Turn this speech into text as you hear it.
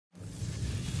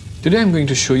Today I'm going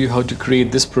to show you how to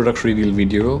create this product reveal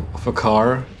video of a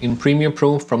car in Premiere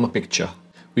Pro from a picture.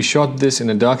 We shot this in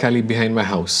a dark alley behind my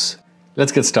house.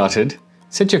 Let's get started.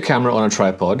 Set your camera on a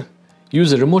tripod.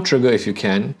 Use a remote trigger if you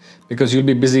can, because you'll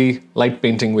be busy light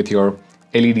painting with your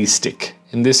LED stick.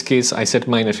 In this case, I set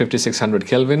mine at 5600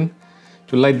 Kelvin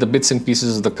to light the bits and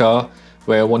pieces of the car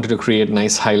where I wanted to create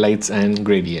nice highlights and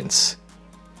gradients.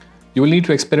 You will need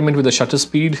to experiment with the shutter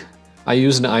speed. I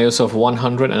used an ISO of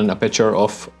 100 and an aperture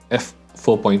of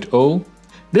f4.0.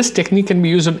 This technique can be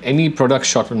used on any product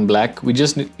shot in black. We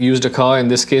just used a car in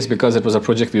this case because it was a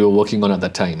project we were working on at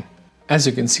that time. As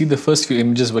you can see, the first few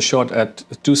images were shot at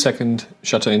a 2-second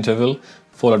shutter interval,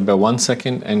 followed by 1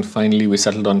 second, and finally we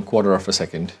settled on 1/4 of a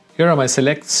second. Here are my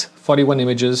selects, 41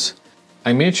 images.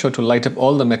 I made sure to light up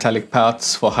all the metallic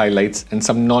parts for highlights and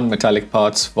some non-metallic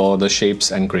parts for the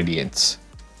shapes and gradients.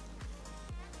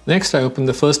 Next, I opened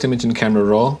the first image in Camera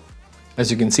Raw.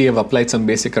 As you can see, I've applied some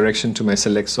basic correction to my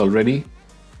selects already.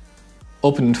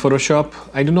 Open in Photoshop.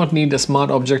 I do not need a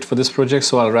smart object for this project,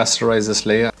 so I'll rasterize this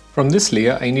layer. From this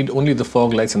layer, I need only the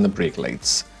fog lights and the brake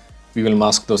lights. We will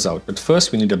mask those out, but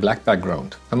first we need a black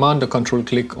background. Command or Control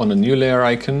click on a new layer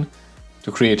icon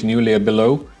to create a new layer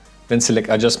below. Then select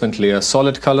Adjustment Layer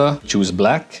Solid Color, choose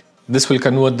black. This will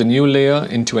convert the new layer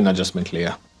into an adjustment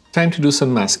layer. Time to do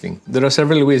some masking. There are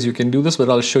several ways you can do this, but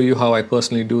I'll show you how I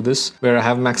personally do this, where I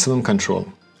have maximum control.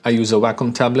 I use a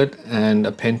Wacom tablet and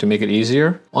a pen to make it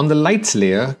easier. On the lights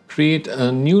layer, create a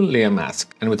new layer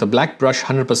mask, and with a black brush,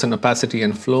 100% opacity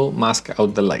and flow, mask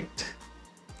out the light.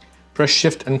 Press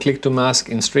Shift and click to mask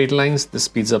in straight lines. This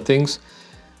speeds up things.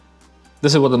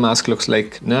 This is what the mask looks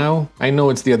like now. I know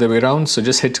it's the other way around, so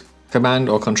just hit Command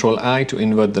or Control I to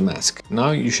invert the mask.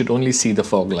 Now you should only see the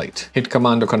fog light. Hit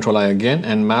Command or Control I again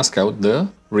and mask out the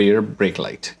rear brake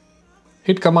light.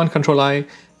 Hit Command Control I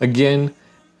again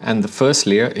and the first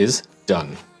layer is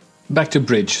done. Back to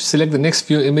bridge. Select the next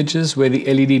few images where the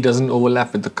LED doesn't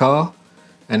overlap with the car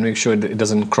and make sure that it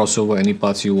doesn't cross over any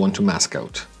parts you want to mask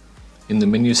out. In the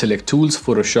menu, select Tools,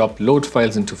 Photoshop, Load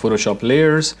Files into Photoshop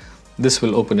Layers. This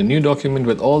will open a new document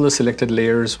with all the selected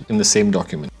layers in the same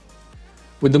document.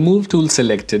 With the Move tool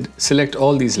selected, select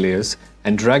all these layers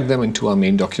and drag them into our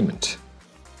main document.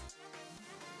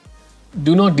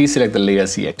 Do not deselect the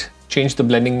layers yet. Change the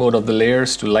blending mode of the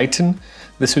layers to lighten.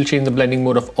 This will change the blending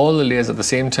mode of all the layers at the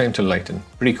same time to lighten.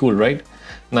 Pretty cool, right?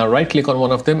 Now right-click on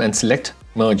one of them and select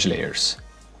Merge Layers.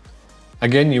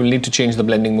 Again, you will need to change the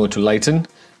blending mode to lighten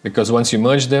because once you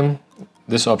merge them,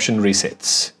 this option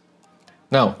resets.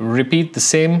 Now repeat the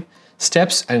same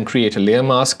steps and create a layer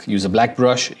mask. Use a black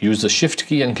brush, use the Shift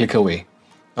key and click away.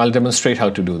 I'll demonstrate how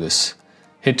to do this.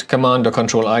 Hit Command or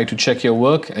Control I to check your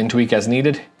work and tweak as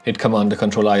needed. Hit Command or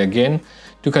Control I again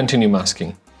to continue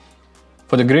masking.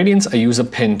 For the gradients, I use a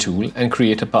pen tool and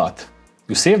create a path.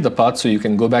 You save the path so you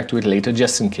can go back to it later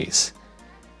just in case.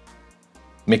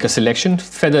 Make a selection,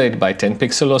 feather it by 10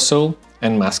 pixels or so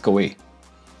and mask away.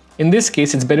 In this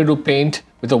case, it's better to paint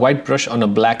with a white brush on a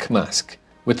black mask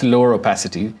with lower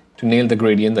opacity to nail the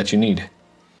gradient that you need.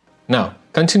 Now,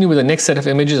 continue with the next set of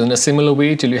images in a similar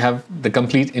way till you have the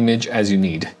complete image as you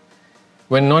need.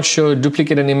 When not sure,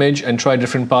 duplicate an image and try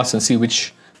different parts and see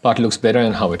which part looks better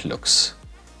and how it looks.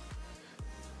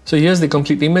 So here's the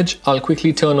complete image. I'll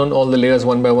quickly turn on all the layers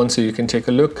one by one so you can take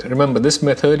a look. Remember, this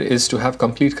method is to have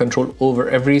complete control over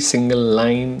every single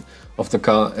line of the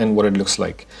car and what it looks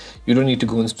like. You don't need to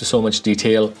go into so much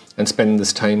detail and spend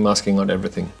this time masking out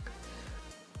everything.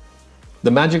 The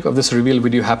magic of this reveal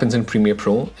video happens in Premiere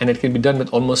Pro, and it can be done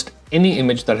with almost any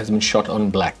image that has been shot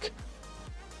on black.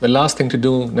 The last thing to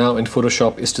do now in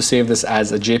Photoshop is to save this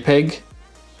as a JPEG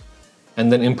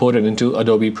and then import it into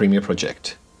Adobe Premiere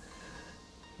Project.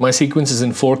 My sequence is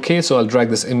in 4K, so I'll drag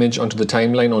this image onto the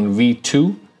timeline on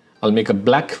V2. I'll make a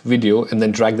black video and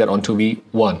then drag that onto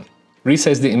V1.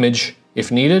 Resize the image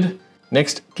if needed.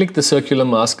 Next, click the circular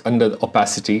mask under the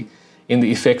opacity in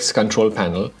the Effects Control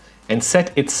panel and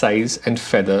set its size and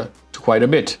feather to quite a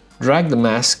bit. Drag the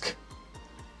mask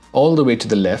all the way to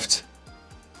the left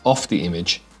of the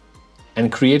image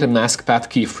and create a mask path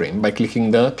keyframe by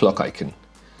clicking the clock icon.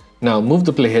 Now move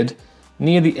the playhead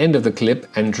near the end of the clip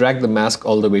and drag the mask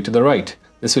all the way to the right.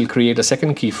 This will create a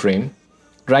second keyframe.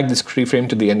 Drag this keyframe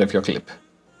to the end of your clip.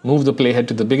 Move the playhead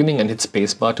to the beginning and hit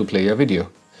spacebar to play your video.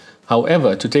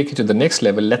 However, to take it to the next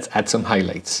level, let's add some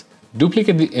highlights.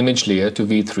 Duplicate the image layer to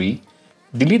V3.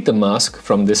 Delete the mask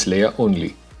from this layer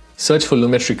only. Search for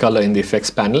Lumetri Color in the Effects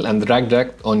panel and drag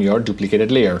that on your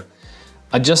duplicated layer.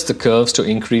 Adjust the curves to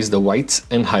increase the whites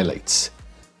and highlights.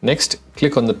 Next,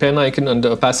 click on the pen icon under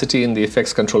Opacity in the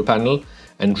Effects Control panel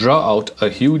and draw out a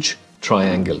huge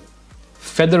triangle.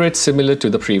 Feather it similar to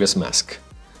the previous mask.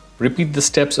 Repeat the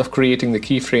steps of creating the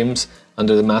keyframes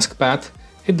under the mask path,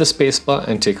 hit the spacebar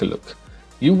and take a look.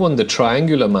 You want the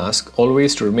triangular mask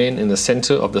always to remain in the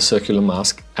center of the circular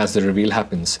mask as the reveal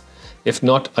happens. If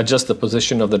not, adjust the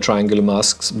position of the triangular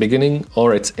mask's beginning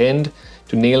or its end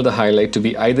to nail the highlight to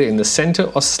be either in the center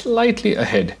or slightly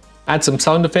ahead. Add some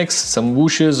sound effects, some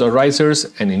whooshes or risers,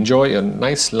 and enjoy a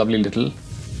nice lovely little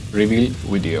reveal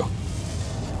video.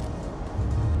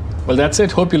 Well, that's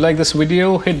it. Hope you like this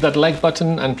video. Hit that like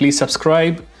button and please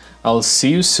subscribe. I'll see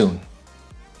you soon.